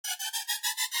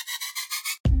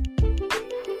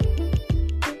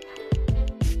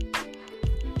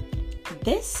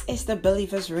This is the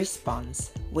Believer's Response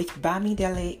with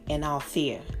Bamidele and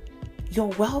Althea. You're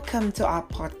welcome to our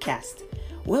podcast,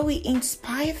 where we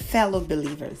inspire fellow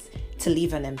believers to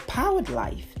live an empowered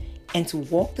life and to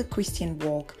walk the Christian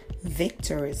walk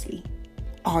victoriously.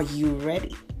 Are you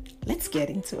ready? Let's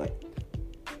get into it.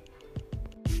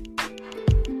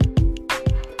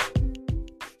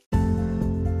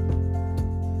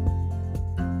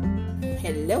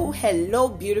 Hello,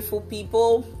 beautiful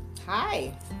people.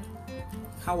 Hi,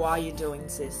 How are you doing,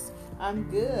 sis? I'm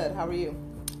good. How are you?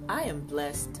 I am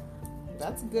blessed.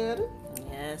 That's good.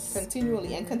 Yes.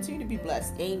 Continually and continue to be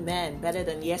blessed. Amen. Better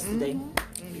than yesterday.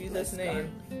 In Jesus'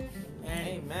 name.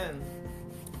 Amen.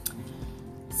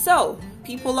 So,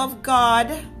 people of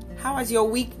God, how has your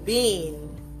week been?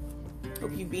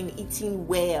 Hope you've been eating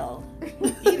well.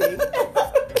 Eating.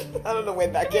 I don't know where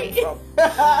that came from.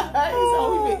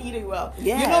 So we've been eating well.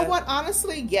 Yeah. You know what?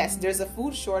 Honestly, yes, there's a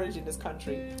food shortage in this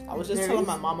country. I was just telling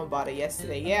my mom about it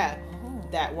yesterday. Yeah.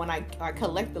 That when I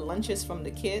collect the lunches from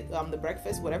the kids, the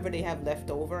breakfast, whatever they have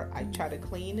left over, I try to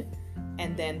clean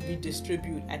and then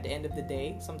redistribute at the end of the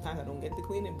day. Sometimes I don't get to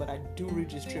clean it, but I do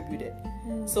redistribute it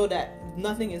so that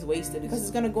nothing is wasted because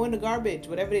it's going to go in the garbage.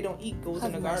 Whatever they don't eat goes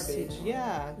in the garbage.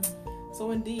 Yeah.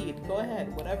 So indeed, go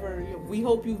ahead. We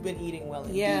hope you've been eating well.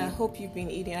 Indeed. Yeah, hope you've been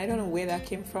eating. I don't know where that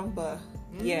came from, but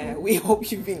yeah, we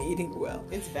hope you've been eating well.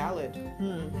 It's valid.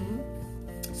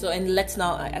 So, and let's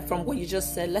not, from what you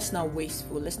just said, let's not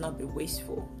wasteful. Let's not be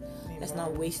wasteful. Let's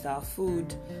not waste our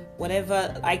food.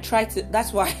 Whatever,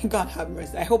 that's why God have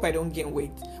mercy. I hope I don't gain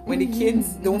weight. When the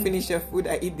kids don't finish their food,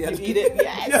 I eat their eat it,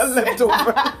 yes. their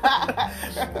leftover.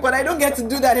 But I don't get to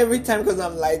do that every time because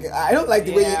I'm like, I don't like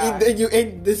the way you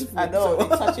ate this food. I know, so.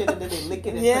 they touch it and then they lick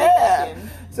it and put it back in.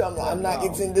 So I'm like, I'm not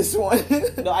eating this one.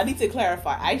 No, I need to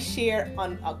clarify. I share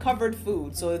on a covered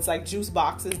food. So it's like juice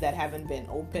boxes that haven't been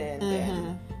opened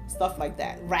and stuff like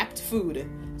that. Wrapped food.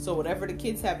 So whatever the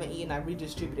kids haven't eaten, I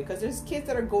redistribute it. Because there's kids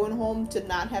that are going home to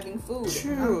not having food.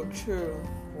 True.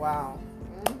 Wow.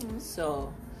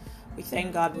 So we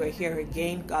thank God we're here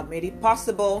again. God made it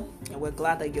possible. And we're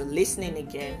glad that you're listening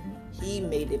again. He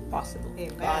made it possible.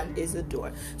 Amen. God is a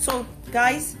door. So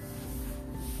guys,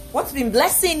 what's been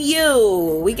blessing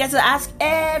you? We get to ask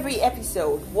every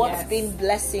episode, what's been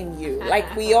blessing you?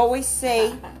 Like we always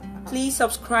say, please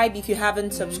subscribe if you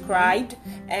haven't subscribed.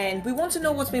 And we want to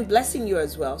know what's been blessing you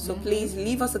as well. So please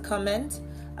leave us a comment.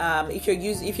 If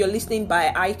you're listening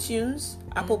by iTunes,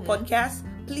 Apple Podcasts,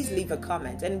 please leave a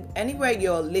comment. And anywhere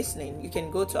you're listening, you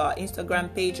can go to our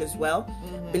Instagram page as well,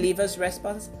 Believer's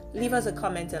Response. Leave us a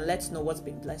comment and let us know what's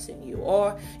been blessing you.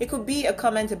 Or it could be a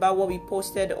comment about what we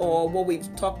posted or what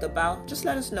we've talked about. Just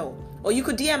let us know. Or you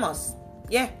could DM us.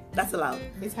 Yeah, that's allowed.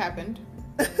 It's happened.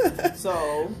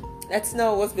 So let's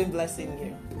know what's been blessing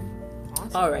you.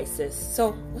 Awesome. All right, sis.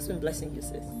 So what's been blessing you,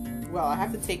 sis? Well, I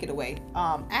have to take it away.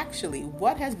 Actually,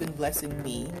 what has been blessing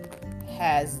me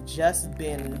has just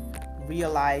been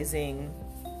realizing,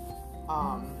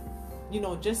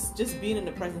 just being in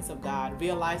the presence of God,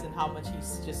 realizing how much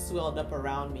He's just swelled up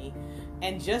around me,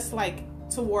 and just like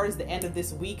towards the end of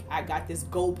this week, I got this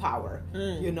go power,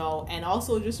 and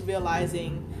also just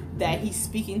realizing that He's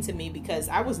speaking to me because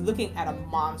I was looking at a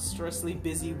monstrously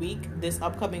busy week this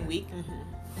upcoming week,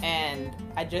 and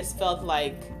I just felt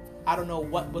like I don't know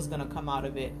what was going to come out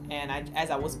of it. And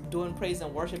as I was doing praise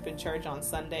and worship in church on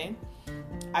Sunday,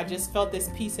 I just felt this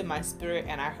peace in my spirit,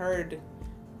 and I heard,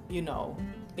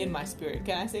 in my spirit.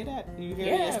 Can I say that? You hear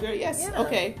it in your spirit? Yes. Yeah.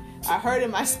 Okay. I heard in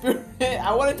my spirit.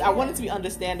 I wanted to be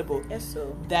understandable. Yes,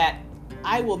 so. That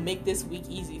I will make this week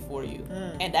easy for you.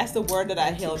 And that's the word that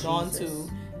I held on to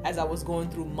as I was going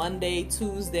through Monday,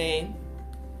 Tuesday,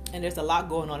 and there's a lot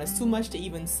going on. It's too much to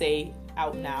even say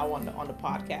out now on the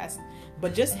podcast,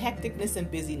 but just hecticness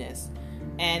and busyness.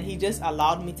 And He just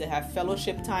allowed me to have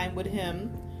fellowship time with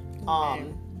Him,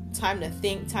 time to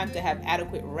think, time to have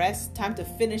adequate rest, time to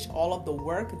finish all of the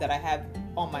work that I have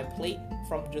on my plate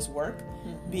from just work,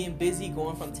 being busy,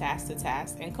 going from task to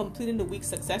task, and completing the week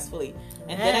successfully.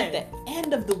 And then at the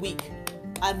end of the week,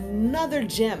 another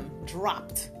gem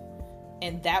dropped,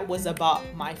 and that was about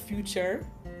my future,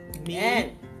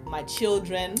 me, my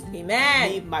children, me,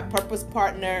 my purpose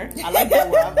partner. I like that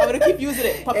word. I'm going to keep using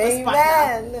it. Purpose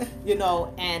partner.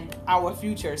 And our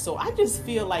future. So I just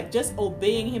feel like just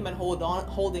obeying Him and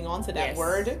holding on to that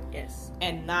word. Yes.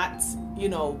 And not,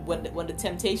 when the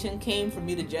temptation came for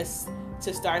me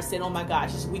to start saying, oh my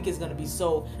gosh, this week is going to be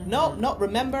so. No,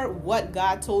 remember what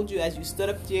God told you as you stood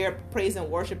up there, praise and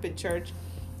worship in church,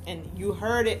 and you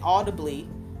heard it audibly.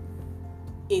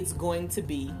 it's going to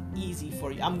be easy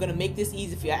for you. I'm going to make this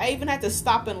easy for you. I even had to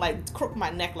stop and like crook my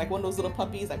neck like one of those little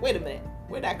puppies. Like, wait a minute,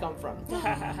 where'd that come from?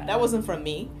 That wasn't from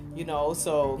me, you know.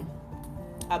 So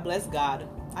I bless God.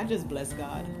 I just bless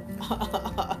God.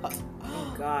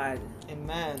 Thank God.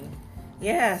 Amen.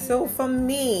 Yeah, so for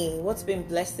me, what's been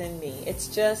blessing me, it's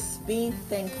just being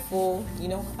thankful. You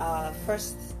know, our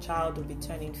first child will be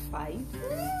turning 5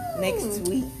 next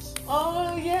week.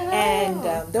 Oh, yeah. And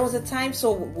there was a time,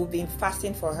 so we've been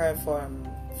fasting for her from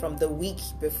the week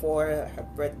before her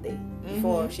birthday,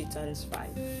 before she turns 5.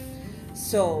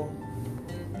 So,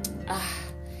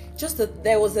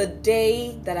 there was a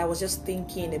day that I was just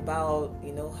thinking about,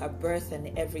 you know, her birth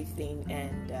and everything.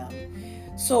 And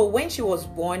so when she was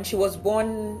born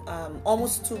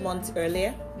almost 2 months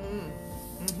earlier.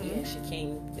 Yeah, she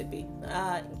came a bit,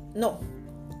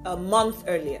 a month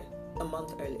earlier.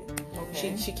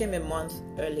 Okay. She came a month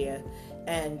earlier.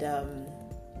 And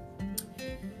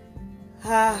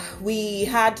we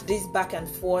had this back and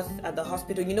forth at the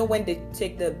hospital. You know, when they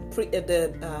take the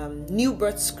new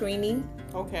birth screening.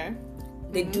 Okay.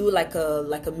 They do like a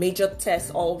major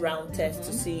test, all round test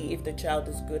to see if the child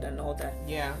is good and all that.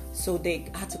 Yeah. So they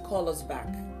had to call us back.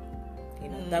 You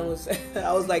know, that was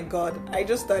I was like, God, I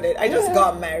just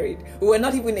got married. We were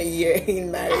not even a year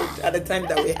in marriage at the time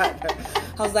that we had her.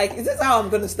 I was like, is this how I'm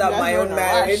going to start my own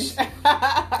marriage?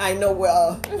 I know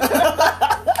well.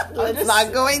 Let's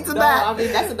not go into that. I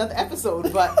mean, that's another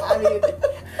episode, but I mean,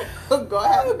 go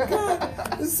ahead. Oh,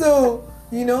 God. So,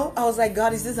 you know, I was like,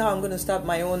 God, is this how I'm going to start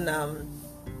my own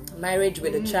marriage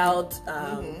with a child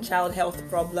health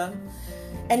problem?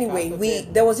 Anyway,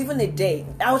 there was even a day,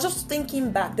 I was just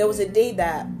thinking back, there was a day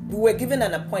that we were given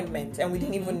an appointment and we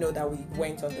didn't even know that we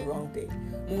went on the wrong day.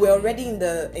 We were already in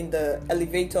the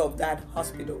elevator of that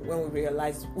hospital when we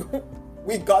realized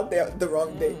we got there the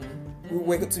wrong day. We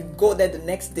were going to go there the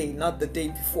next day, not the day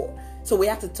before. So we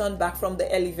had to turn back from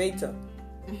the elevator.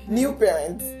 New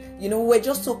parents, you know, we're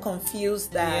just so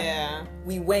confused that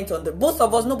we went on both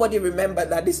of us, nobody remembered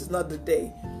that this is not the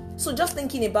day. So just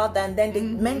thinking about that, and then they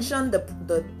mentioned the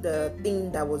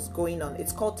thing that was going on.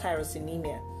 It's called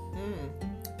tyrosinemia.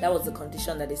 That was the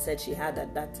condition that they said she had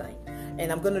at that time.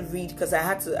 And I'm going to read, because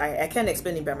I can't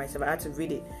explain it by myself. I had to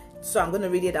read it. So I'm going to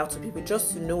read it out to people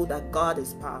just to know that God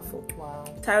is powerful. Wow.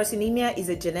 Tyrosinemia is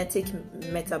a genetic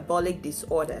metabolic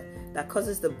disorder that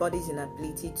causes the body's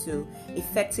inability to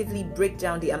effectively break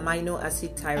down the amino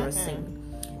acid tyrosine.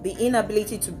 The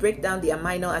inability to break down the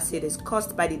amino acid is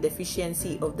caused by the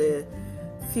deficiency of the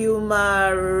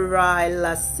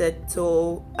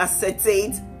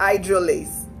fumarylacetate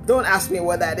hydrolase. Don't ask me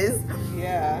what that is.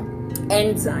 Yeah.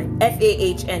 Enzyme,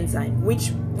 FAH enzyme,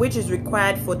 which is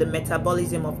required for the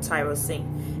metabolism of tyrosine.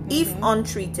 If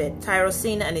untreated,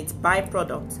 tyrosine and its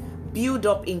byproducts build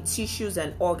up in tissues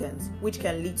and organs, which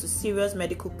can lead to serious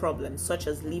medical problems such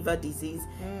as liver disease,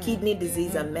 kidney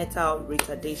disease, and mental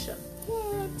retardation.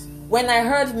 When I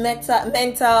heard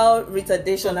mental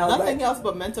retardation, I was nothing else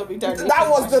but mental retardation. That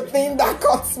was the thing that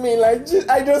caught me. Like,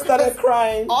 I just started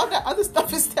crying. All that other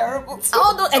stuff is terrible too.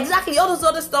 All those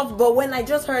other stuff. But when I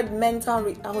just heard mental,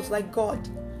 I was like, God,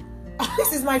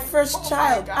 this is my first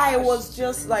child. I was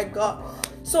just like, God.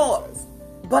 So,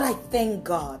 but I thank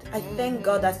God. I thank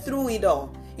God that through it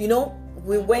all, you know,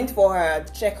 we went for her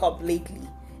checkup lately.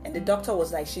 And the doctor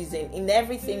was like, she's in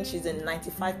everything, she's in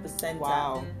 95%.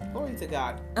 Wow. Glory to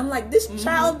God. I'm like, this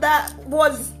child that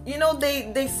was, you know,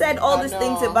 they said all these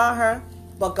things about her,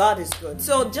 but God is good.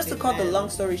 So just to cut the long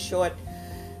story short,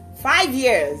 5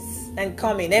 years and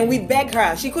coming, and we begged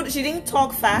her. She didn't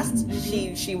talk fast.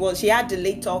 She had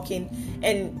delayed talking,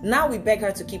 and now we beg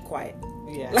her to keep quiet.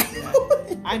 Yeah.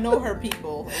 I know her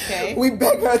people, okay? We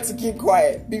beg her to keep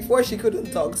quiet before she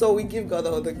couldn't talk. So we give God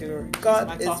all the glory.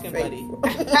 God is faithful.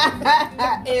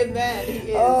 Amen.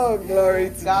 He is. Oh,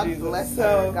 glory to God Jesus. Bless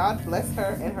her. God bless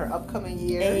her in her upcoming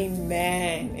years.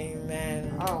 Amen.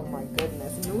 Amen. Oh my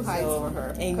goodness. New heights for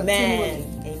her. Amen.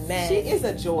 Amen. She is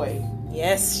a joy.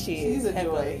 Yes, she's a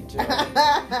joy.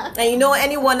 And you know,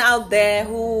 anyone out there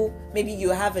who maybe you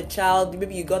have a child,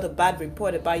 maybe you got a bad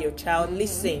report about your child,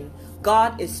 listen.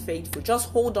 God is faithful. Just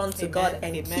hold on to God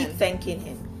and keep thanking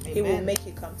Him. He will make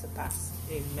it come to pass.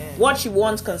 Amen. What you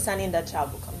want concerning that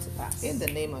child will come to pass. In the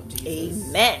name of Jesus.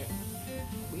 Amen.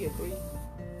 We agree.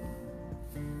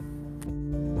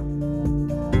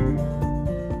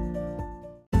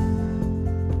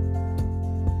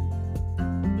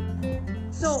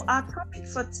 So our topic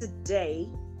for today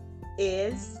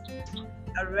is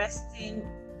arresting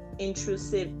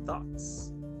intrusive thoughts.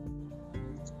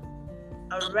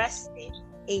 Arresting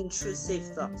intrusive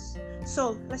thoughts.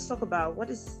 So let's talk about what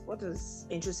does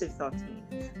intrusive thoughts mean.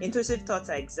 Intrusive thoughts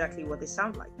are exactly what they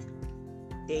sound like.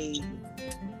 They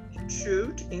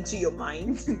intrude into your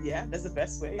mind. Yeah, that's the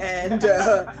best way. And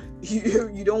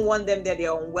you don't want them there.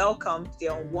 They're unwelcome,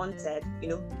 they're unwanted,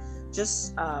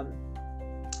 just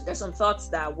there's some thoughts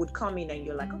that would come in and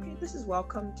you're like, okay, this is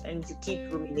welcomed, and you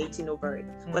keep ruminating over it.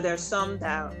 But there are some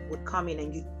that would come in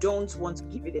and you don't want to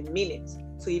give it a minute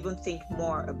to even think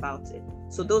more about it.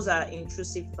 So those are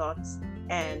intrusive thoughts,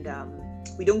 and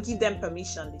we don't give them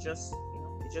permission. They just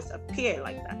appear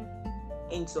like that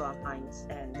into our minds,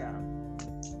 and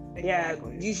they're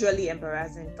usually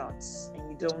embarrassing thoughts,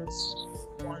 and you don't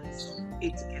want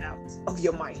it to get out of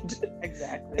your mind.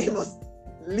 Exactly. It must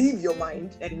leave your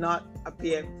mind and not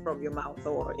appear from your mouth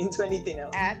or into anything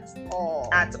else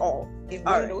at all. If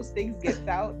one of those things gets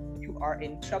out, you are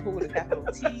in trouble with a capital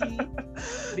T.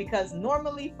 Because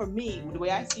normally, for me, the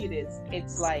way I see it is,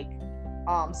 it's like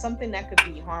something that could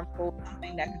be harmful,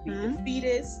 something that could be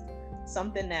defeatist,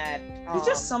 something that it's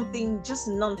just something, just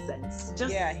nonsense,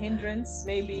 just hindrance,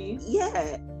 maybe.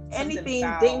 Anything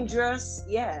dangerous,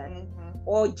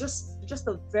 or just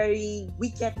a very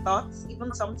wicked thought,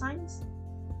 even sometimes.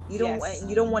 You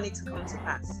don't want it to come to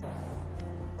pass.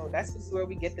 So that's where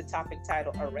we get the topic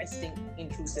title, arresting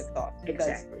intrusive thoughts,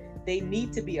 because they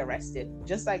need to be arrested.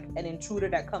 Just like an intruder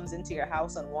that comes into your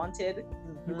house unwanted,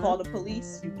 you call the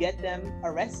police, you get them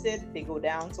arrested, they go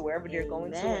down to wherever they're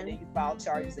going to, and then you file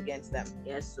charges against them.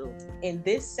 Yes, so in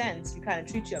this sense, you kind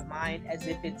of treat your mind as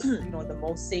if it's the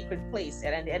most sacred place,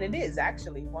 and it is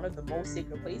actually one of the most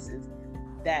sacred places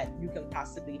that you can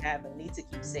possibly have and need to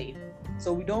keep safe.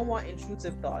 So we don't want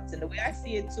intrusive thoughts. And the way I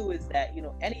see it too is that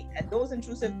those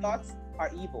intrusive thoughts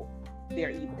are evil. They're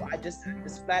evil. Just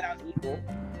flat out evil.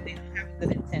 They don't have a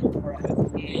good intent for us.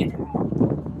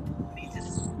 We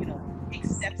just take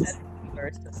steps as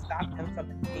believers to stop them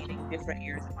from invading different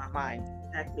areas of our mind.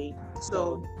 Exactly.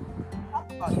 So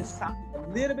talk about this topic a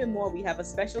little bit more. We have a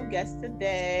special guest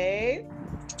today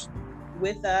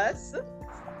with us.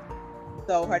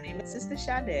 So her name is Sister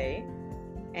Sade,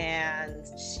 and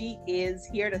she is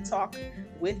here to talk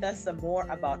with us some more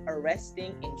about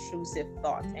arresting intrusive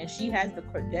thoughts. And she has the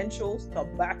credentials to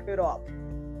back it up.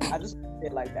 I just say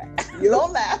it like that. You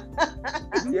don't laugh.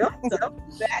 So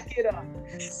back it up.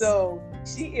 So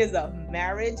she is a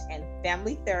marriage and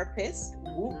family therapist.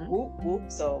 Whoop, whoop,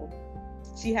 whoop. So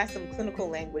she has some clinical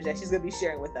language that she's going to be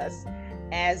sharing with us,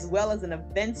 as well as an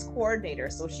events coordinator.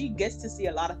 So she gets to see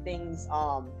a lot of things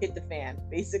hit the fan,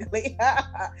 basically,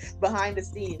 behind the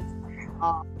scenes,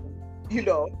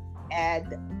 and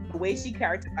the way she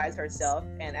characterized herself.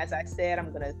 And as I said,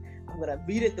 I'm gonna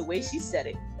read it the way she said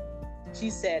it. She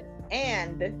said,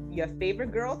 "And your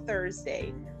favorite girl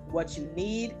Thursday, what you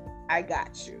need, I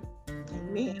got you."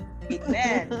 Amen.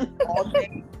 Amen. All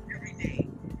day, every day.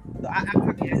 So I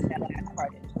probably asked that last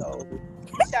part. So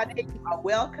Sade, you are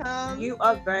welcome. You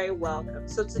are very welcome.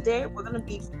 So today we're going to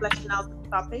be fleshing out the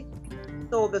topic.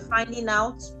 So we'll be finding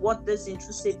out what these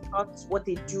intrusive thoughts, what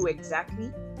they do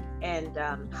exactly, and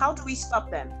how do we stop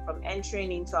them from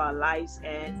entering into our lives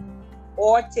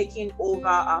or taking over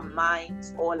our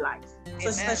minds or life. So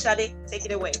Sister Sade, take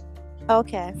it away.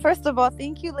 Okay. First of all,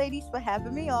 thank you, ladies, for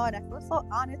having me on. I feel so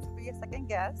honored to be a second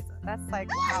guest. That's like,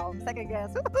 wow, second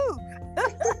guest.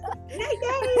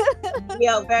 We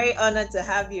are very honored to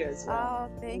have you as well.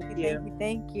 Oh, thank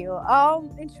you.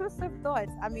 Intrusive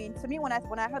thoughts. I mean, to me, when I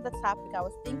heard the topic, I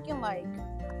was thinking like,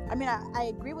 I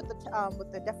agree with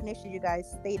the definition you guys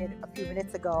stated a few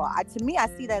minutes ago. To me, I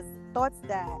see that as thoughts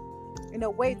that, in a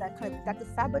way, that could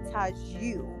sabotage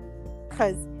you,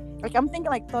 because. Like I'm thinking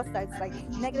like thoughts that's like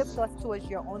negative thoughts towards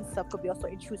your own self could be also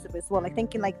intrusive as well. Like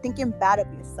thinking bad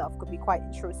of yourself could be quite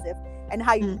intrusive, and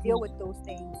how you deal with those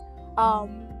things.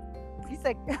 You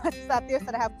said out there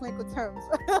said I have clinical terms.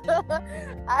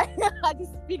 I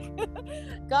just speak.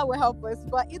 God will help us.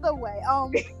 But either way,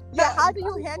 how do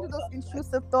you handle those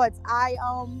intrusive thoughts?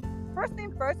 First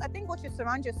thing first, I think what you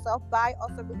surround yourself by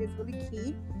also is really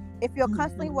key. If you're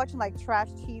constantly watching like trash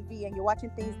TV and you're watching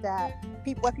things that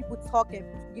people talk and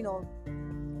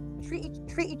treat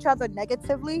each other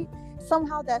negatively,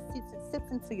 somehow that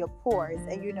sips into your pores,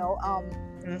 and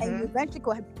and you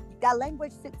eventually that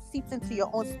language seeps into your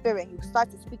own spirit, and you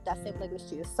start to speak that same language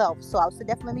to yourself. So I would say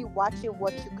definitely watching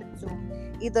what you consume,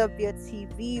 either via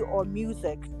TV or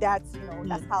music. That's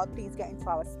that's how things get into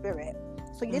our spirit.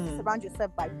 So you need to surround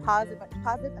yourself by positive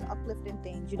and uplifting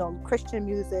things. Christian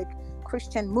music,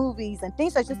 Christian movies, and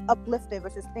things that's just uplifting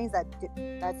versus things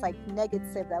that's like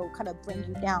negative that will kind of bring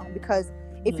you down. Because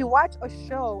if you watch a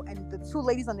show and the two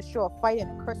ladies on the show are fighting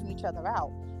and cursing each other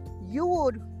out, you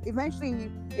would eventually,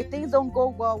 if things don't go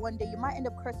well one day, you might end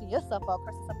up cursing yourself out,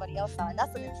 cursing somebody else out, and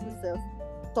that's an intrusive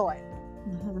thought.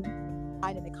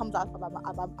 And it comes out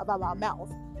about our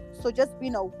mouth. So just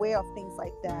being aware of things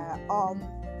like that.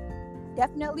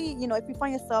 Definitely, if you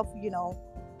find yourself,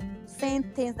 saying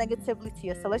things negatively to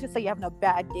yourself, let's just say you're having a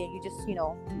bad day, you just,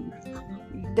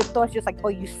 the thoughts just like, oh,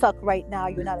 you suck right now,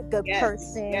 you're not a good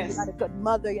person, you're not a good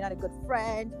mother, you're not a good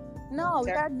friend. No,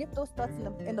 we gotta nip those thoughts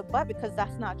in the butt, because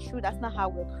that's not true. That's not how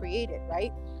we're created,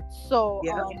 right? So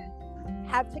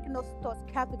have taken those thoughts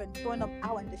captive and throwing them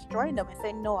out and destroying them and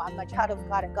saying, no, I'm a child of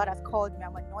God and God has called me,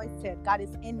 I'm anointed, God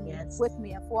is in me, with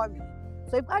me and for me.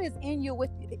 So if God is in you, with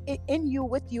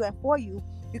you and for you,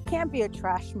 you can't be a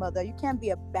trash mother, you can't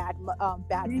be a bad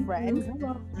friend.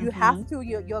 You have to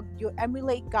you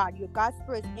emulate God. Your God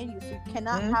spirit is in you, so you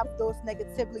cannot have those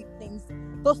negatively things,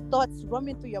 those thoughts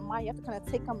roaming through your mind. You have to kind of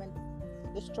take them and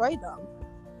destroy them.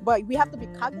 But we have to be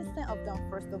cognizant of them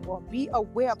first of all, be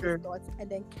aware of the thoughts, and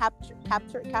then capture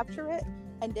it,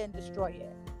 and then destroy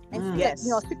it. And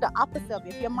speak the opposite of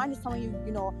it. If your mind is telling you,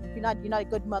 you're not a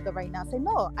good mother right now, say,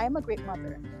 no, I am a great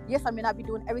mother. Yes, I may not be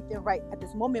doing everything right at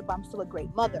this moment, but I'm still a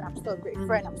great mother. I'm still a great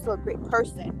friend. I'm still a great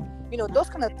person. Those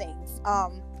kind of things.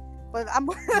 But I'm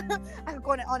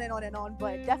going on and on and on.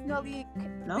 But definitely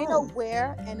being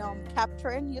aware and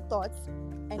capturing your thoughts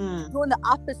and doing the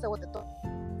opposite of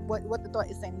what the thought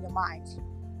is saying in your mind.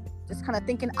 Just kind of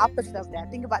thinking opposite of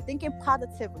that. Thinking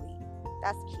positively.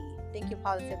 That's key. Thinking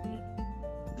positively.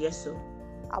 Yes, so.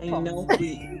 And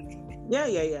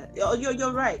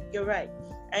you're right.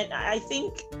 And I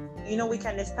think, we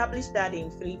can establish that in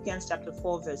Philippians chapter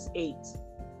 4, verse 8.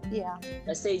 Yeah.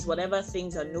 That says, whatever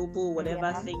things are noble,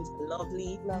 whatever things are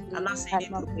lovely. I'm not saying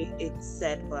it the way it's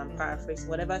said, but I'm paraphrasing.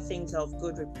 Whatever things are of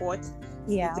good report,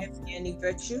 if there's any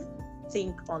virtue,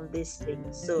 think on these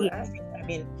things. So, I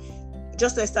mean,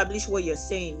 just to establish what you're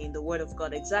saying in the Word of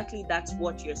God, exactly that's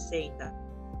what you're saying, that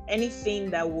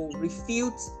anything that will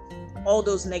refute all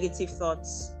those negative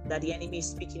thoughts that the enemy is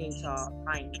speaking into our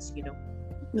minds,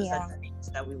 those are the things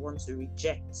that we want to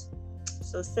reject.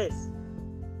 So, sis.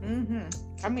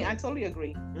 I mean, I totally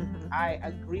agree. I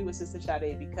agree with Sister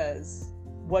Sade, because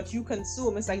what you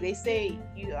consume, it's like they say,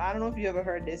 I don't know if you ever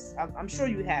heard this. I'm sure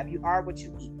you have. You are what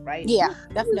you eat, right? Yeah,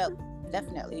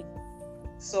 definitely.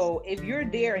 So if you're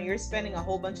there and you're spending a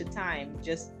whole bunch of time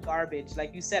just garbage,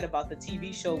 like you said about the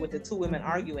TV show with the two women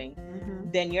arguing,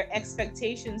 then your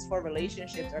expectations for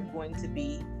relationships are going to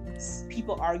be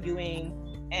people arguing,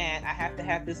 and I have to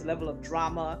have this level of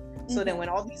drama. So then when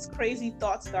all these crazy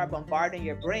thoughts start bombarding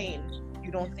your brain,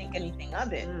 you don't think anything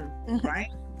of it,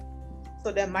 right?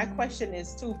 So then my question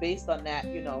is too, based on that,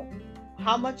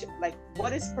 how much, like,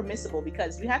 what is permissible?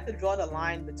 Because you have to draw the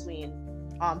line between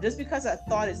just because a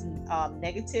thought is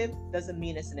negative doesn't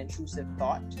mean it's an intrusive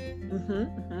thought.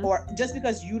 Or just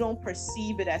because you don't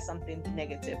perceive it as something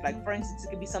negative. Like, for instance, it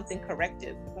could be something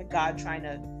corrective, like God trying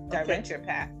to direct your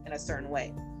path in a certain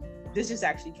way. This just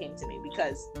actually came to me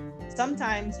because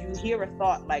sometimes you hear a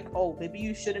thought like, oh, maybe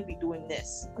you shouldn't be doing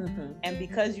this. And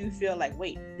because you feel like,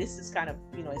 wait, this is kind of,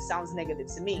 it sounds negative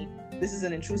to me. This is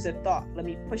an intrusive thought. Let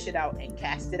me push it out and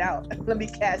cast it out. Let me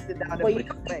cast it down. Well,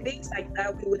 things like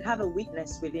that, we would have a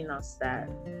witness within us that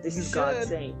this is God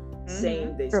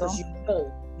saying this. Because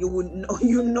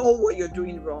you know what you're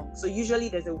doing wrong. So usually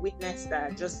there's a witness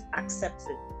that just accepts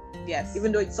it. Yes.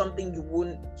 Even though it's something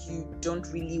you don't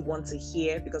really want to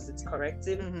hear because it's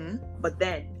corrective, but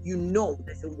then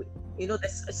there's a way. It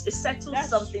settles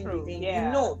something within.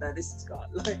 You know that this is God.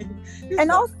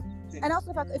 And also,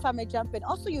 if I may jump in,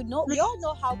 also, we all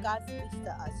know how God speaks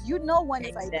to us. When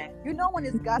it's like, when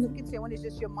it's God speaking to you, when it's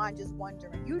just your mind just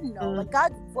wandering. Like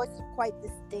God's voice is quite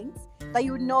distinct. That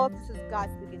if this is God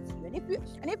speaking to you.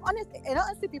 And if honestly,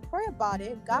 if you pray about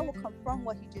it, God will confirm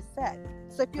what He just said.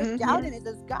 So if you're doubting it,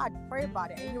 does God, pray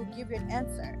about it, and He'll give you an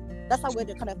answer. That's how we're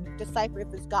to kind of decipher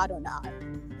if it's God or not.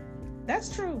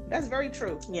 That's true. That's very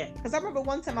true. Yeah. Because I remember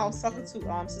one time I was talking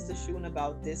to Sister Shun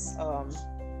about this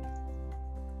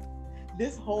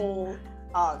this whole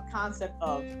concept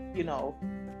of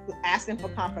asking for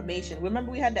confirmation.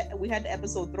 Remember we had the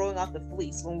episode throwing out the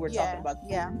fleece when we were talking about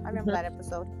I remember that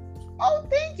episode. Oh,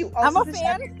 thank you. I'm a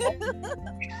fan.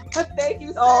 Thank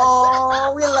you.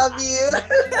 Oh, we love you.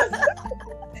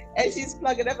 And she's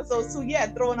plugging episodes too. Yeah,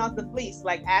 throwing out the fleece,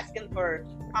 like asking for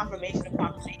confirmation.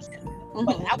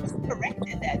 But I was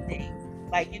corrected that day.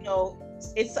 Like,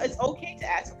 it's okay to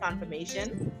ask for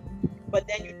confirmation, but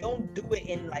then you don't do it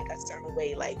in like a certain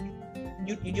way. Like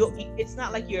you it's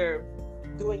not like you're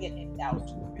doing it in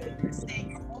doubt. You're saying,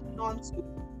 you're holding on to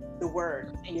the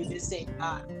word and you're just saying,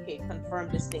 okay, confirm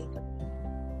this thing.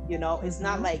 It's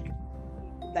not like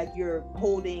like you're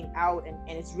holding out, and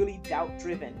it's really doubt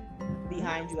driven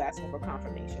behind you asking for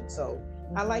confirmation. So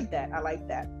I like that.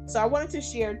 So I wanted to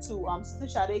share too, Sister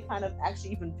Sade kind of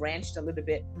actually even branched a little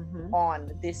bit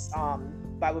on this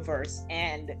Bible verse,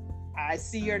 and I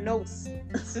see your notes,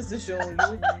 Sister Sean.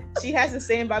 She has the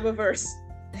same Bible verse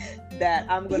that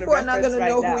I'm going to reference right now. People are not going to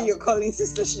know who you're calling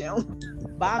Sister Sean.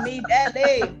 By me, that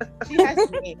name. She has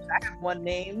names. I have one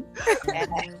name.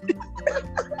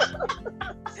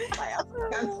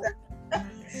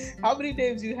 How many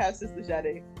names do you have, Sister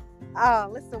Sade?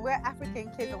 Listen, we're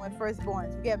African kids and we're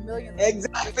firstborns. We get millions.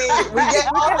 Exactly. We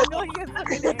get millions of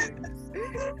names.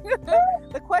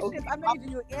 The question is, how many do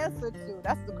you answer to?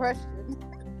 That's the question.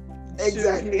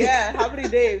 Exactly. Yeah. How many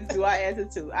names do I answer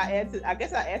to? I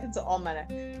guess I answer to all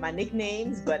my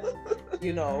nicknames, but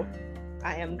you know,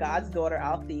 I am God's daughter,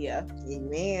 Althea.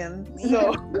 Amen.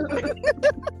 So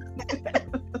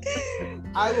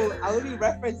I will be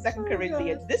reference 2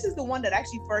 Corinthians. This is the one that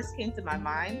actually first came to my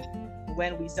mind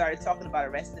when we started talking about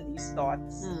arresting these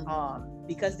thoughts,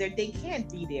 because they can't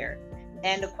be there.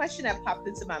 And the question that popped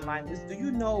into my mind was, do you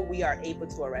know we are able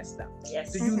to arrest them?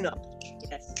 Yes. Do you know?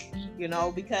 Yes. You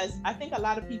know, because I think a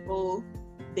lot of people,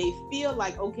 they feel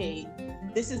like, okay,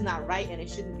 this is not right and it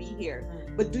shouldn't be here.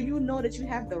 But do you know that you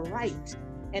have the right,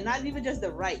 and not even just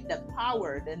the right, the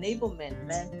power, the enablement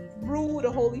through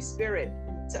the Holy Spirit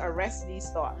to arrest these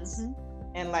thoughts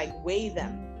and like weigh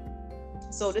them?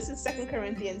 So this is 2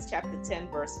 Corinthians chapter 10,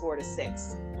 verse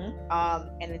 4-6.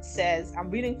 And it says, I'm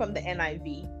reading from the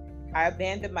NIV. I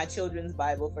abandoned my children's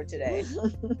Bible for today.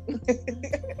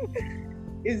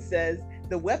 It says,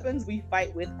 the weapons we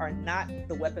fight with are not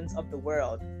the weapons of the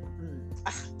world.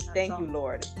 Thank you,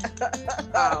 Lord.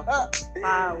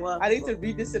 I need to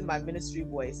read this in my ministry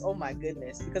voice. Oh my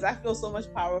goodness. Because I feel so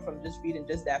much power from just reading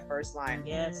just that first line.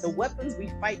 Yes. The weapons we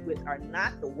fight with are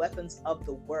not the weapons of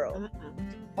the world.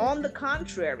 On the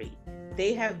contrary,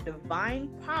 they have divine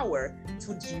power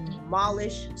to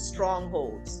demolish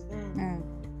strongholds.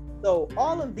 So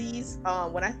all of these,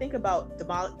 when I think about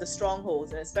the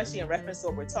strongholds, and especially in reference to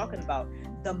what we're talking about,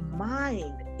 the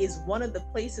mind is one of the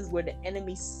places where the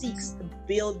enemy seeks to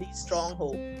build these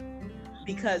strongholds.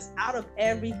 Because out of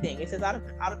everything, it says out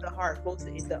of the heart flows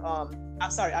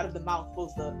out of the mouth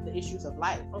flows the issues of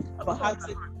life. But how does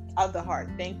it out of the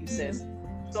heart? Thank you, sis.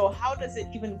 So how does it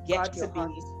even get to be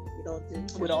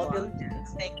with all diligence?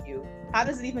 Thank you. How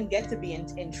does it even get to be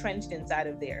entrenched inside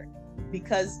of there?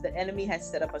 Because the enemy has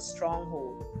set up a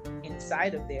stronghold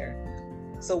inside of there.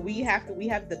 So we have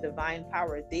the divine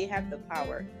power. They have the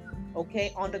power.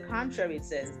 Okay. On the contrary, it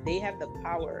says they have the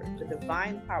power, the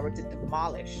divine power to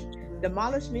demolish.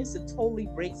 Demolish means to totally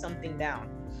break something down.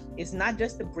 It's not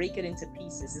just to break it into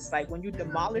pieces. It's like when you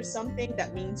demolish something,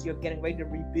 that means you're getting ready to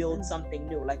rebuild something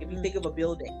new. Like if you think of a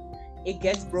building, it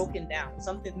gets broken down.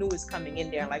 Something new is coming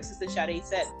in there. Like Sister Sade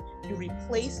said, you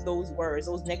replace those words,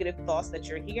 those negative thoughts that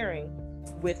you're hearing,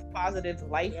 with positive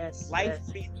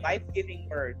life-giving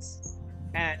words.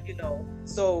 And you know,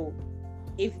 so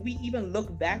if we even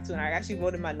look back to, and I actually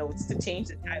wrote in my notes to change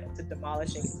the title to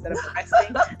demolishing instead of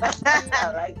arresting.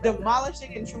 Like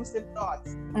demolishing intrusive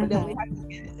thoughts. But then we have to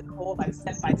get into the whole like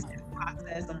step-by-step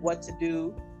process of what to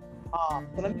do. So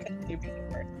let me continue reading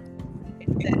first.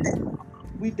 It says,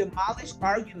 we demolish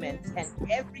arguments and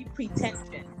every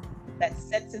pretension that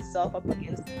sets itself up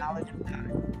against the knowledge of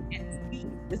God. And we,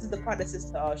 this is the part that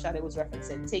Sister Sade was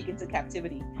referencing, take into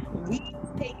captivity. We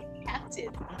take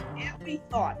captive every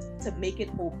thought to make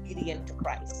it obedient to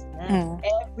Christ.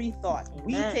 Every thought.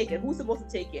 We take it. Who's supposed to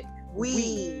take it?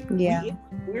 We.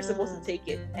 We're supposed to take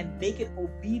it and make it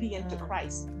obedient to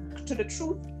Christ, to the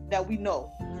truth that we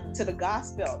know, to the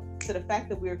gospel, to the fact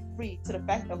that we're free, to the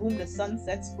fact that whom the Son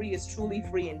sets free is truly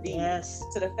free indeed,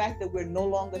 to the fact that we're no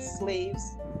longer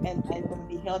slaves and going to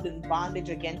be held in bondage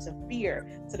against a fear,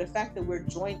 to the fact that we're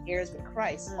joint heirs with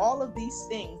Christ. All of these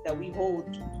things that we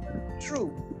hold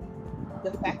true,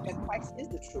 the fact that Christ is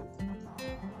the truth,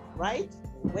 right?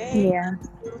 The way, the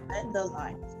truth, and the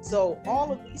life. So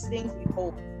all of these things we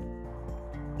hold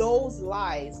those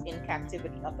lies in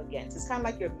captivity up against. It's kind of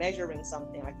like you're measuring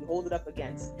something, like you hold it up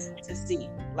against to see.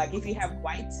 Like if you have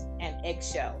white and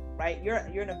eggshell, right? You're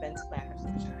an events planner.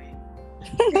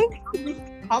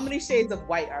 How many shades of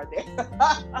white are there?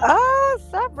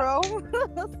 Several.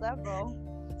 Several.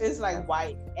 It's like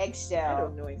white, eggshell, I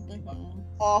don't know anything.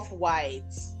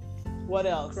 Off-white. What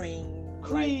else?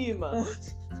 Cream.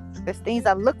 There's things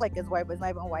that look like it's white, but it's not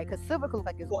even white. Because silver looks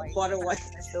like it's white. Butter white.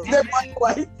 They're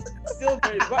white.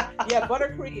 Silver.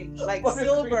 Buttercream. Like butter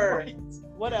silver.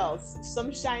 What else?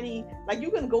 Some shiny. Like you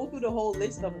can go through the whole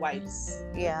list of whites.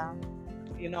 Yeah.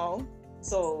 You know.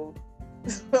 So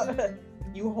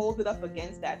you hold it up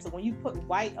against that. So when you put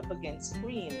white up against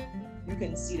cream, you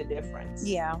can see the difference.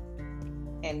 Yeah.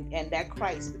 And that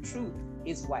Christ, the truth,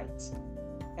 is white.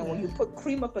 And when you put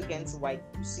cream up against white,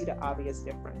 you see the obvious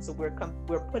difference. So we're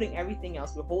putting everything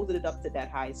else, we're holding it up to that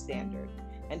high standard.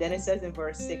 And then it says in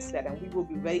verse 6 that, and we will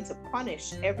be ready to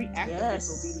punish every act of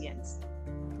disobedience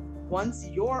once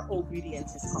your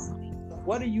obedience is complete.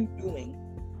 What are you doing?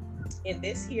 In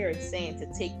this here, it's saying to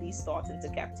take these thoughts into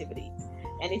captivity.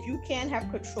 And if you can't have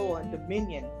control and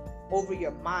dominion over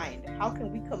your mind, how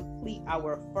can we complete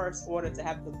our first order to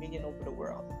have dominion over the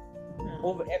world,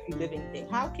 over every living thing?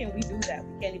 How can we do that?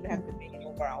 We can't even have dominion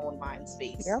over our own mind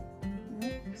space.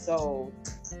 So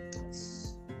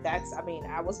that's, I mean,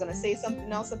 I was going to say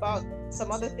something else about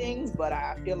some other things, but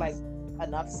I feel like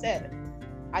enough said.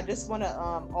 I just want to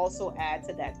also add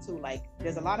to that too. Like,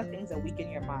 there's a lot of things that weaken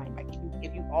your mind. Like,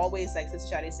 if you always, like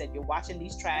Sister Shadi said, you're watching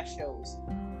these trash shows,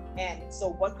 and so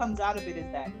what comes out of it is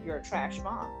that you're a trash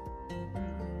mom.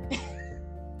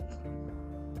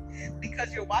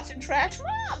 Because you're watching trash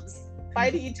moms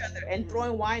fighting each other and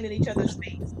throwing wine in each other's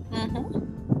face.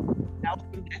 That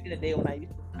was back in the day when I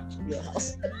used to watch Real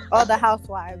House. All the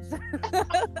housewives.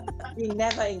 It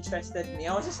never interested me.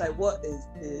 I was just like, what is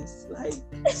this? Like,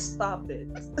 stop it.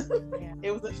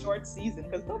 It was a short season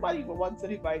because nobody wants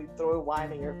anybody throwing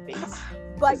wine in your face.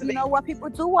 But you know what? People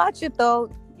do watch it though.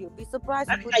 You'll be surprised.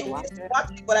 I used to watch it,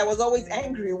 but I was always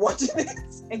angry watching it.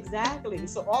 Exactly.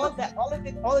 So all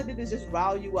it did is just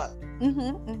rile you up.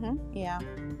 Yeah.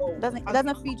 It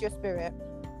doesn't feed your spirit.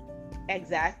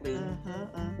 Exactly.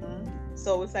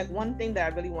 So it's like one thing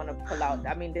that I really want to pull out.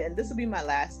 I mean, and this will be my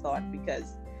last thought,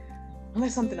 because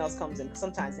unless something else comes in,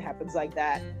 sometimes it happens like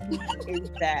that, is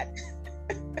that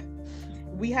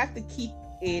we have to keep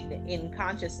in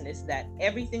consciousness that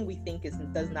everything we think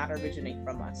does not originate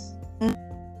from us.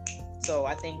 So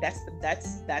I think that's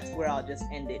where I'll just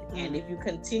end it. And if you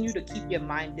continue to keep your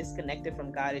mind disconnected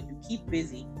from God, if you keep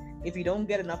busy, if you don't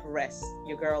get enough rest,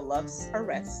 your girl loves her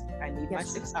rest. I need my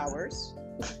 6 hours.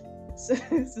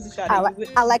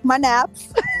 I like my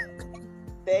naps.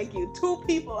 Thank you. 2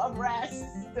 people of rest,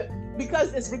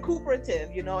 because it's recuperative,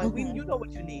 you know, and you know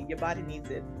what you need. Your body needs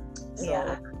it. So,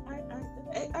 yeah,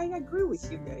 I agree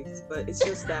with you guys, but it's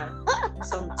just that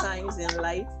sometimes in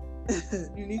life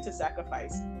you need to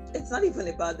sacrifice. It's not even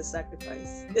about the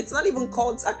sacrifice. It's not even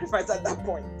called sacrifice at that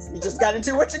point. You just gotta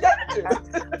do what you gotta do.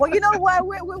 Well, you know what?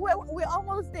 We're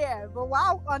almost there. But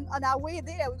while on our way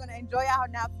there, we're gonna enjoy our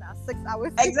naps now. 6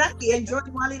 hours. Exactly. Enjoy it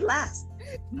while it lasts.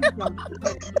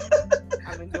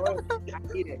 I'm enjoying it. I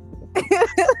need it.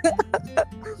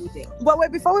 But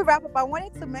wait, before we wrap up, I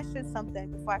wanted to mention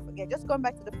something before I forget. Just going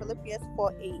back to the Philippians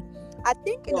 4:8. I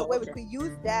think in a way we could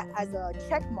use that as a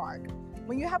check mark.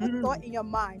 When you have a thought in your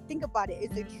mind, think about it.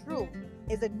 Is it true?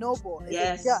 Is it noble? Is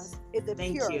it just? Is it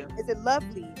pure? Is it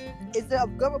lovely? Is it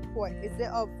of good report? Is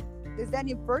there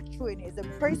any virtue in it? Is it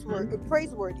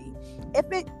praiseworthy?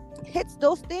 If it hits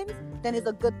those things, then it's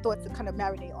a good thought to kind of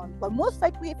marinate on. But most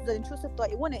likely, if it's an intrusive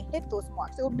thought, it wouldn't hit those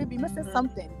marks. It would be missing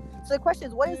something. So the question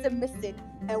is, what is it missing,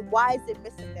 and why is it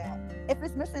missing that? If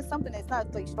it's missing something, it's not a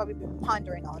thought you should probably be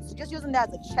pondering on. So just using that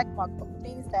as a check mark of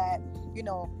things that, you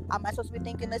know, am I supposed to be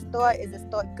thinking this thought? Is this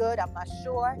thought good? I'm not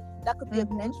sure. That could be a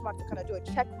benchmark to kind of do a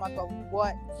check mark of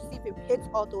what, to see if it hits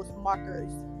all those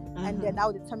markers. And then that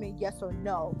would determine yes or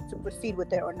no to proceed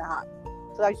with it or not.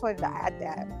 So I just wanted to add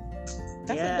that.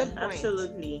 That's a good point.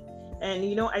 Absolutely. And,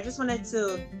 you know, I just wanted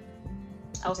to,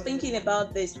 I was thinking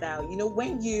about this now, you know,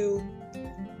 when you,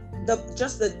 a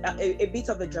bit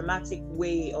of a dramatic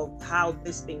way of how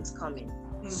these things come in.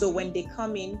 So when they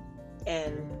come in,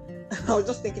 and I was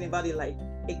just thinking about it, like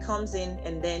it comes in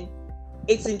and then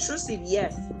it's intrusive,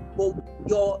 yes, but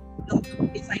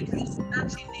it's like you're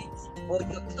snatching it or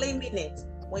you're claiming it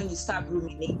when you start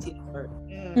ruminating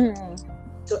first.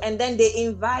 So, and then they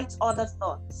invite other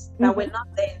thoughts that were not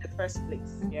there in the first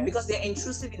place, because they're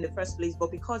intrusive in the first place,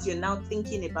 but because you're now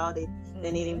thinking about it,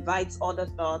 then it invites other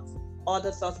thoughts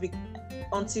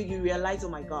until you realize, oh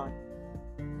my God,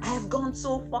 I have gone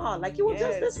so far. Like it was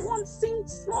just this one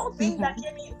small thing that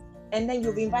came in, and then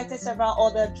you've invited several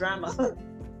other drama.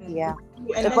 And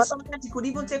then sometimes it could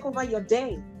even take over your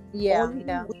day.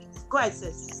 Go ahead,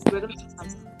 sis. We're gonna do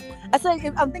something. I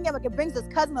said, I'm thinking like it brings this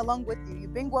cousin along with you. You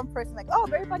bring one person, like, oh,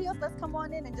 everybody else, let's come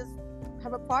on in and just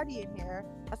have a party in here.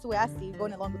 That's the way I see it,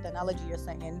 going along with the analogy you're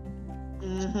saying.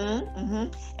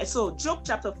 And so Job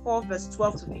chapter 4 verse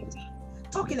 12 to 15,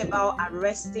 talking about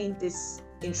arresting this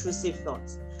intrusive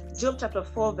thoughts. Job chapter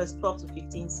 4 verse 12 to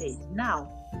 15 says, now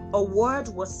a word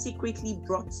was secretly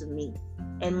brought to me,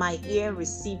 and my ear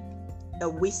received a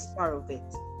whisper of it.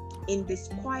 In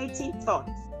disquieting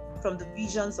thoughts, from the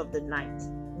visions of the night.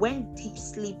 When deep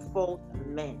sleep falls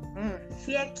on men,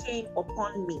 fear came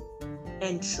upon me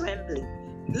and trembling.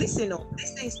 Listen,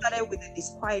 this thing started with a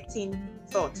disquieting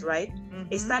thought, right?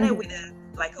 It started with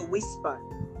a whisper,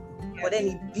 but then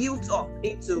it built up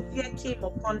into fear came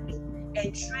upon me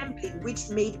and trembling, which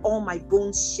made all my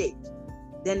bones shake.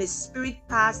 Then a spirit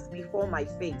passed before my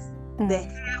face. The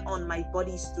hair on my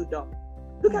body stood up.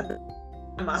 Look at the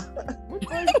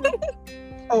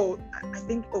I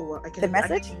think I can. The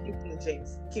Message? New King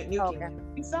James. New King.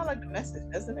 It sounds like The Message,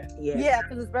 doesn't it? Yeah,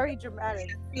 because it's very dramatic.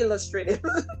 Illustrated.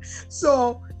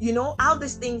 So how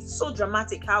these things so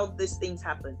dramatic. How these things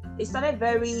happen. It started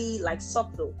very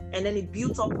subtle, and then it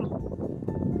built up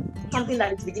something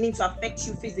that is beginning to affect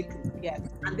you physically. Yes.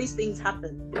 And these things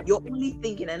happen. You're only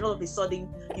thinking, and all of a sudden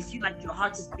you feel like your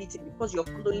heart is beating because you're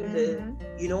following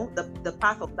the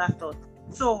path of that thought.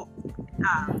 So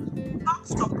thought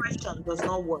suppression does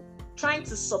not work. Trying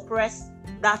to suppress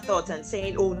that thought and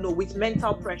saying, oh no, with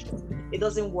mental pressure, it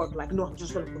doesn't work. Like, no, I'm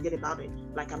just going to forget about it.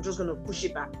 Like, I'm just going to push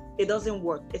it back. It doesn't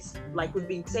work. It's like we've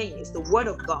been saying, it's the word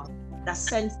of God that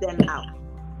sends them out.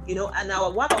 And now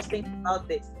while I was thinking about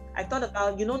this, I thought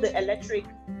about, the electric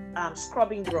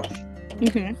scrubbing brush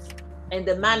and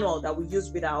the manual that we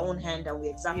use with our own hand and we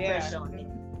exert pressure on it.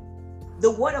 The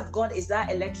word of God is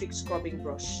that electric scrubbing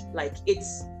brush. Like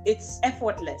it's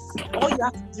effortless. All you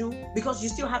have to do, because you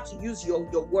still have to use your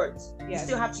words. You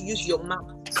still have to use your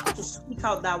mouth to speak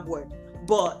out that word.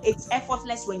 But it's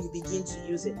effortless when you begin to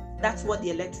use it. That's what the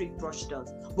electric brush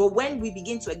does. But when we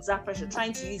begin to exert pressure,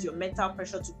 trying to use your mental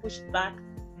pressure to push back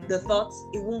the thoughts,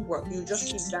 it won't work. You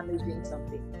just keep damaging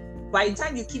something. By the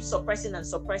time you keep suppressing and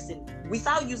suppressing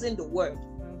without using the word,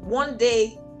 one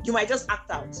day you might just act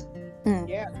out.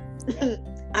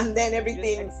 And then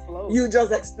everything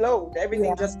just explode.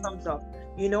 Everything just comes up,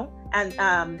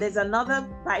 And there's another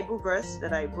Bible verse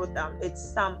that I wrote down. It's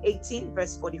Psalm 18,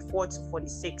 verse 44 to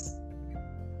 46.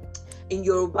 In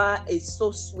Yoruba, it's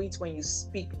so sweet when you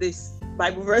speak this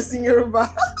Bible verse in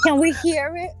Yoruba. Can we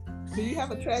hear it? Do you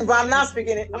have a translation? But I'm not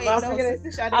speaking it.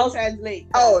 I'll translate.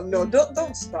 Oh no!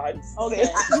 Don't start. Okay.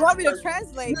 You want me to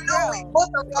translate? Both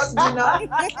of us do not.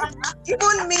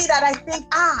 Even me, that I think,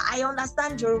 I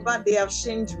understand Yoruba. They have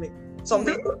shamed me. Some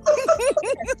people.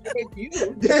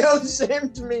 They have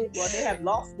shamed me. Well, they have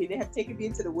lost me. They have taken me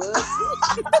into the woods.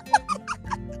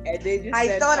 And they just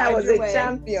I thought I was a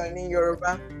champion in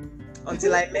Yoruba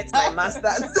until I met my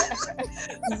masters.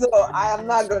 So I am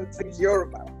not going to take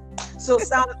Yoruba. So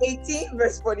Psalm 18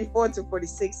 verse 44 to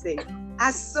 46 says,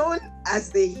 as soon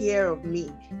as they hear of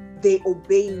me, they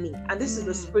obey me. And this is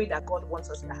the spirit that God wants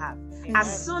us to have. Amen.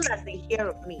 As soon as they hear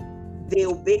of me, they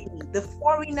obey me. The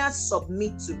foreigners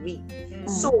submit to me.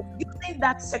 So using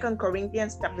that 2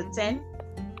 Corinthians chapter 10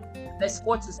 verse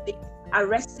 4 to 6,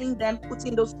 arresting them,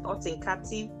 putting those thoughts in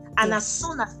captive, and as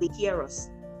soon as they hear us,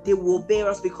 they will obey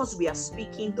us because we are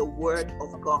speaking the word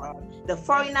of God. The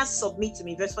foreigners submit to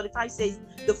me. Verse 45 says,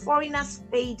 the foreigners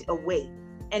fade away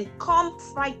and come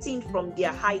frightened from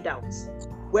their hideouts.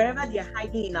 Wherever they are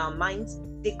hiding in our minds,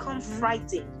 they come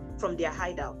frightened from their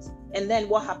hideouts. And then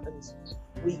what happens?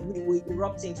 We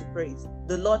erupt into praise.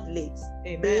 The Lord lives.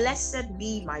 Amen. Blessed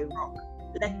be my rock.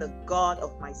 Let the God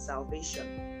of my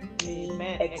salvation be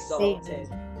exalted.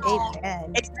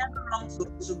 Amen. It's never wrong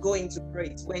to go into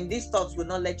praise when these thoughts will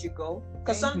not let you go.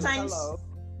 Because sometimes,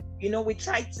 we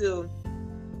try to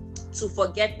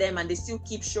forget them and they still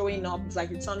keep showing up. It's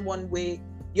like you turn one way,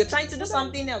 you're trying to do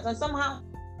something else, and somehow.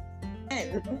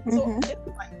 So,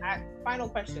 my final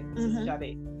question,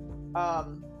 Jade.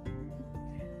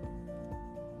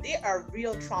 There are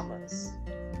real traumas,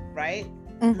 right?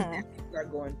 That people are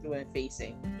going through and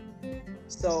facing.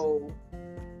 So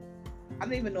I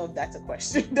don't even know if that's a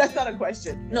question. That's not a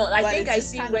question. No, I think I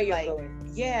see where you're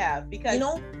going. Yeah, because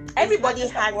everybody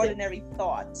has ordinary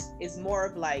thought. It's more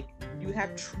of like you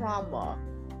have trauma,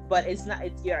 but it's not.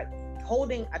 You're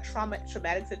holding a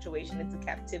traumatic situation into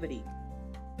captivity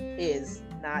is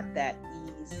not that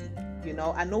easy.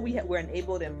 I know we're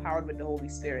enabled and empowered with the Holy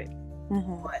Spirit,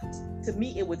 but to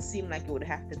me, it would seem like it would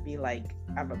have to be like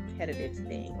a repetitive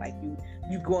thing, like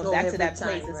you going back to that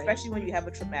place, especially when you have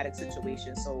a traumatic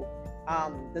situation. So.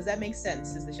 Does that make sense,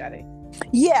 Sister Sade?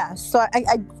 Yeah. So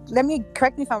I let me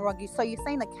correct me if I'm wrong. So you're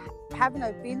saying like having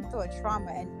been through a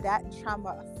trauma and that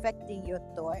trauma affecting your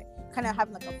thought, kind of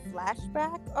having like a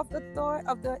flashback of the thought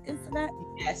of the incident.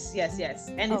 Yes.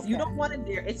 And if you don't want it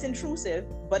there, it's intrusive,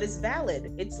 but it's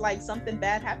valid. It's like something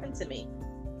bad happened to me.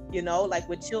 Like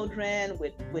with children,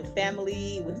 with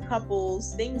family, with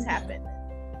couples, things happen.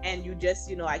 And you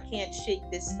just, I can't shake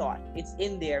this thought. It's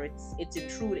in there.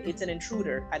 It's an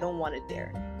intruder. I don't want it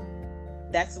there.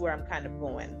 That's where I'm kind of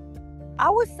going. I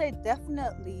would say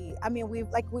definitely. I mean, we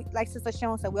like Sister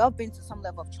Sharon said, we all been to some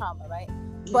level of trauma, right?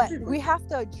 But we have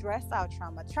to address our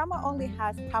trauma. Trauma only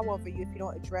has power over you if you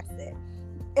don't address it.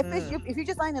 If you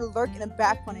just lying and lurk in the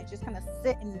background and just kind of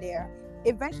sitting there,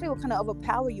 eventually it will kind of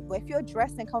overpower you. But if you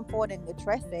address and come forward and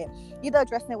address it, either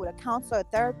addressing it with a counselor, a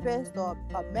therapist, or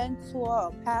a mentor, or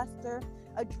a pastor,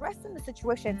 addressing the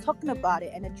situation, talking about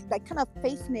it, and like kind of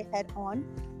facing it head on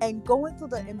and going through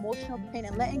the emotional pain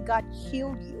and letting God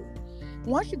heal you.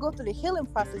 Once you go through the healing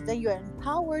process, then you're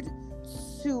empowered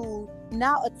to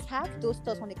now attack those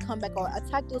thoughts when they come back, or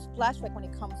attack those flashbacks when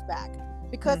it comes back.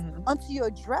 Because until you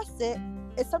address it,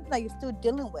 it's something that you're still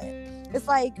dealing with. It's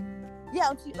like,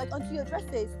 until you address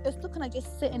it, it's still kind of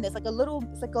just sitting there.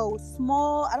 It's like a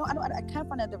small, I can't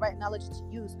find the right analogy to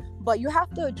use, but you have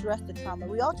to address the trauma.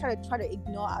 We all try to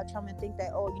ignore our trauma and think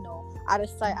that, out of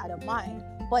sight, out of mind.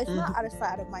 But it's not out of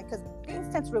sight, out of mind, because things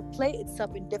tend to replay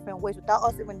itself in different ways without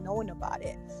us even knowing about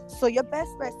it. So your best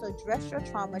bet is to address your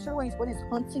trauma. Especially when it's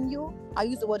hunting you. I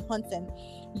use the word hunting.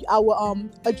 I will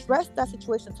address that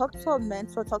situation. Talk to a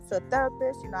mentor, talk to a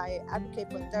therapist. I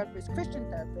advocate for a therapist, Christian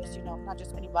therapist, not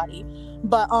just anybody.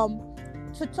 But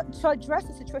to address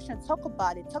the situation, talk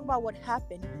about it, talk about what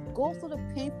happened, go through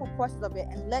the painful process of it,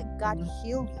 and let God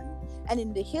heal you. And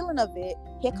in the healing of it,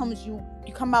 here comes you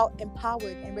come out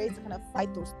empowered and ready to kind of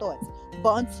fight those thoughts.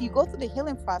 But until you go through the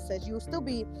healing process, you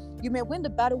may win the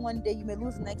battle one day, you may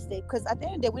lose the next day. Because at the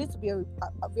end of the day, we need to be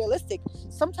realistic.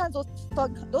 Sometimes those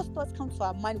thoughts come to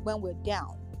our mind when we're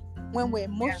down. When we're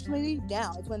emotionally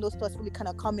down, it's when those thoughts really kind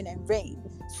of come in and reign.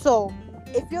 So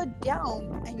if you're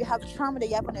down and you have trauma that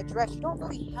you haven't addressed, you don't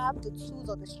really have the tools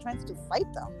or the strength to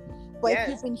fight them. But if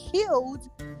you've been healed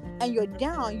and you're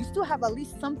down, you still have at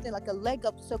least something like a leg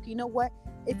up. So, you know what?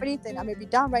 If anything, I may be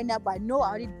down right now, but I know I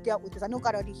already dealt with this. I know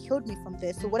God already healed me from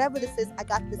this. So whatever this is, I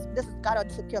got this. This is God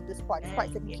already took care of this part. This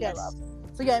part taken care of.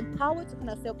 So you're empowered to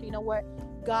kind of say, okay, you know what?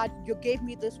 God, you gave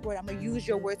me this word. I'm going to use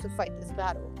your word to fight this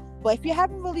battle. But if you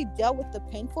haven't really dealt with the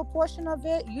painful portion of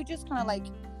it, you just kind of like,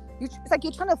 it's like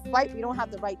you're trying to fight, but you don't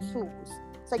have the right tools.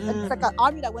 It's like an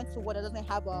army that went to war that doesn't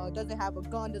have a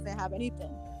gun, doesn't have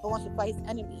anything, but wants to fight his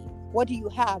enemy. What do you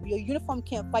have? Your uniform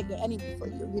can't fight your enemy for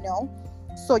you,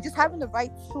 So just having the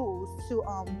right tools to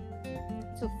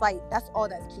fight, that's all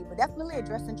that's key. But definitely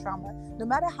addressing trauma, no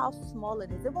matter how small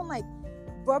it is. Even like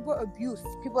verbal abuse,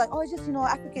 people are like, oh, it's just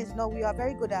Africans know we are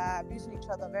very good at abusing each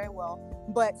other very well.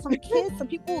 But some kids, some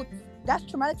people, that's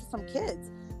traumatic to some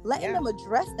kids. Letting them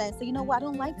address that and say, you know what, I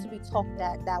don't like to be talked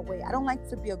that way. I don't like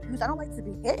to be abused. I don't like to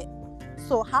be hit.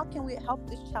 So how can we help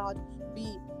this child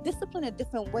be disciplined a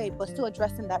different way, but still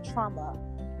addressing that trauma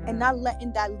and not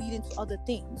letting that lead into other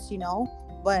things,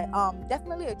 But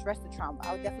definitely address the trauma.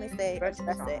 I would definitely say address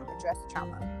the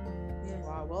trauma.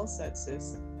 Wow, well said,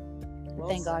 sis.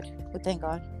 Thank God.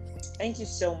 Thank you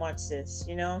so much, sis.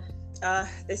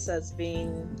 This has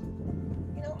been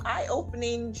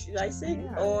eye-opening, should I say?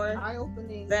 Or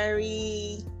eye-opening.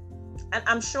 Very, and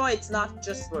I'm sure it's not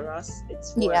just for us,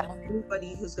 it's for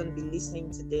anybody who's going to be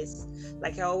listening to this.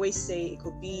 Like I always say, it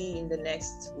could be in the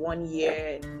next 1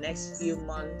 year, next few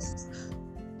months,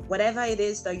 whatever it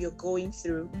is that you're going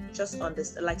through, just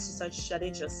understand, like Sister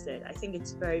Shade just said, I think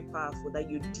it's very powerful that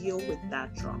you deal with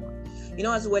that trauma.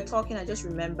 As we're talking, I just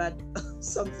remembered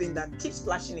something that keeps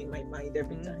flashing in my mind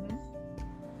every time.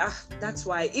 That's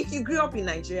why if you grew up in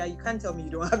Nigeria, you can't tell me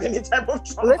you don't have any type of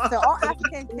trauma. Listen, all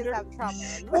African kids have trauma.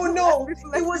 Oh no,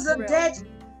 it was a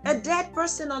dead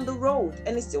person on the road,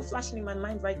 and it's still flashing in my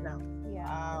mind right now.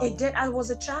 Yeah, I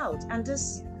was a child, and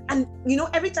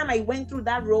every time I went through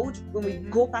that road, when we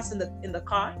go past in the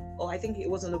car, or I think it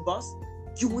was on the bus,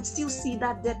 you would still see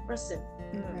that dead person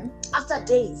after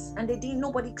days, and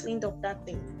nobody cleaned up that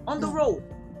thing on the road,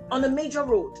 on a major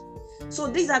road. So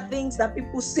these are things that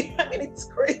people say. I mean, it's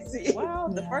crazy. Wow.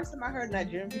 The first time I heard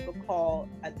Nigerian people call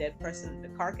a dead person the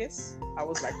carcass, I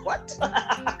was like, what?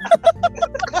 I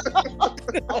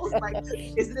was like,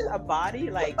 isn't it a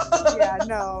body? Like,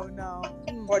 no.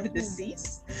 Or the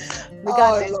deceased?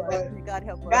 God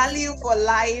help us. Value for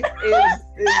life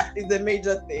is a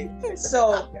major thing.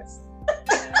 So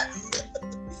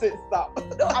stop.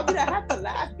 No, I mean, I had to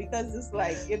laugh because it's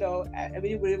like,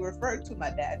 we referred to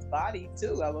my dad's body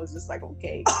too. I was just like,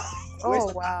 okay.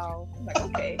 Wow. I'm like,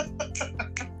 okay.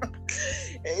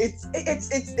 It's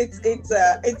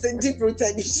a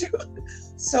deep-rooted issue.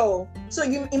 So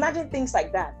you imagine things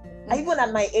like that. Even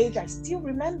at my age, I still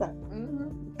remember.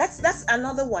 That's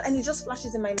another one, and it just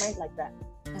flashes in my mind like that.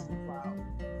 Wow.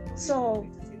 So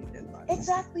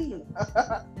exactly.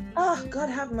 God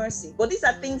have mercy. But these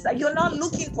are things that you're not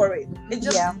looking for it. It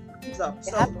just comes up.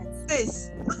 It happens.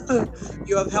 sis,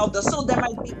 you have helped us. So there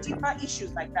might be deeper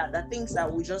issues like that, that things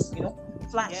that will just,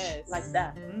 flash like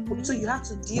that. Mm-hmm. So you have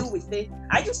to deal with it.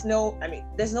 I just know,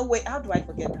 there's no way, how do I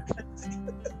forget that?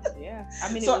 Yeah.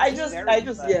 So I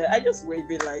just wave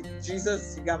it like,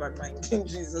 Jesus, you got my mind, in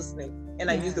Jesus' name. And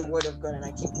I use the word of God and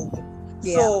I keep moving.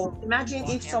 Yeah. So imagine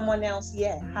if someone else,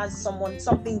 has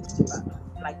something deeper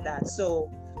like that. So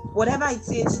whatever it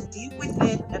is, deal with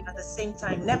it, and at the same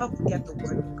time, never forget the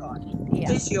word of God.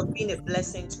 Since you've been a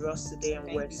blessing to us today,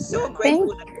 and we're so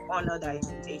grateful that you honored our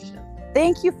invitation.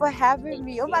 Thank you for having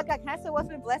me. Oh my God, can I say what's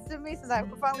been blessing me since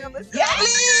I'm finally on this show?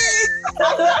 Yes!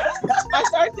 I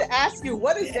started to ask you,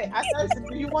 what is it? I started to,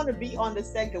 do you want to be on the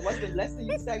segment? What's been blessing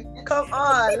you segment? Come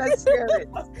on, let's hear it.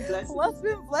 What's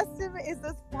been blessing me is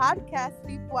this podcast,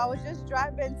 people. I was just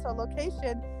driving to a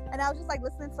location and I was just like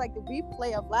listening to like the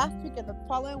replay of last week and the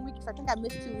following week. So I think I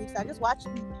missed 2 weeks. I just watched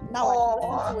listened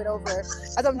to it over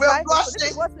as I'm driving. So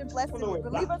this is what's been blessing me.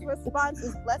 Believer's Response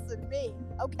is blessing me.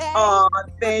 Okay. Oh,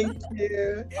 thank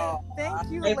you.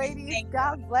 Thank you, ladies.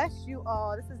 God bless you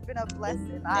all. This has been a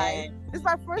blessing. This is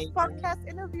my first podcast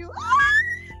interview.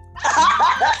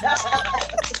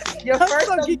 Your first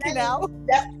so of geeking many. out.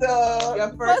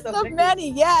 Your first of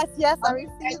many. Yes, I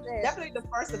received it. Definitely the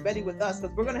first of many with us,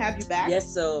 because we're gonna have you back.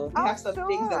 Yes, so we have some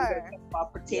things that we're gonna talk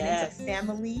about pertaining to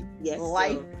family,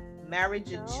 life,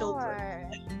 marriage, and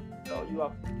children. So you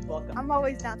are welcome. I'm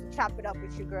always down to chop it up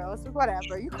with you girls.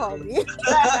 Whatever, you call me.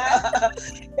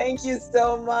 Thank you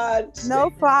so much.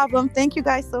 No problem. Thank you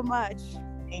guys so much.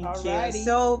 Thank you.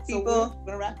 So people, we're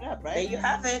gonna wrap it up, right? There you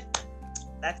have it.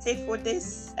 That's it for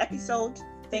this episode.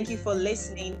 Thank you for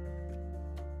listening.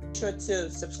 Be sure to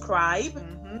subscribe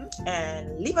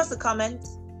and leave us a comment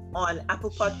on Apple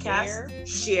Podcasts.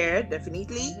 Share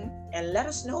definitely, and let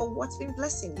us know what's been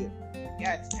blessing you.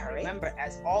 Yes, and remember,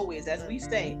 as always, as we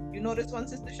say, you know this one,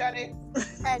 Sister Sade?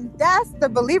 And that's the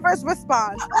Believer's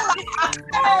Response.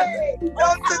 Hey,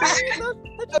 don't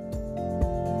do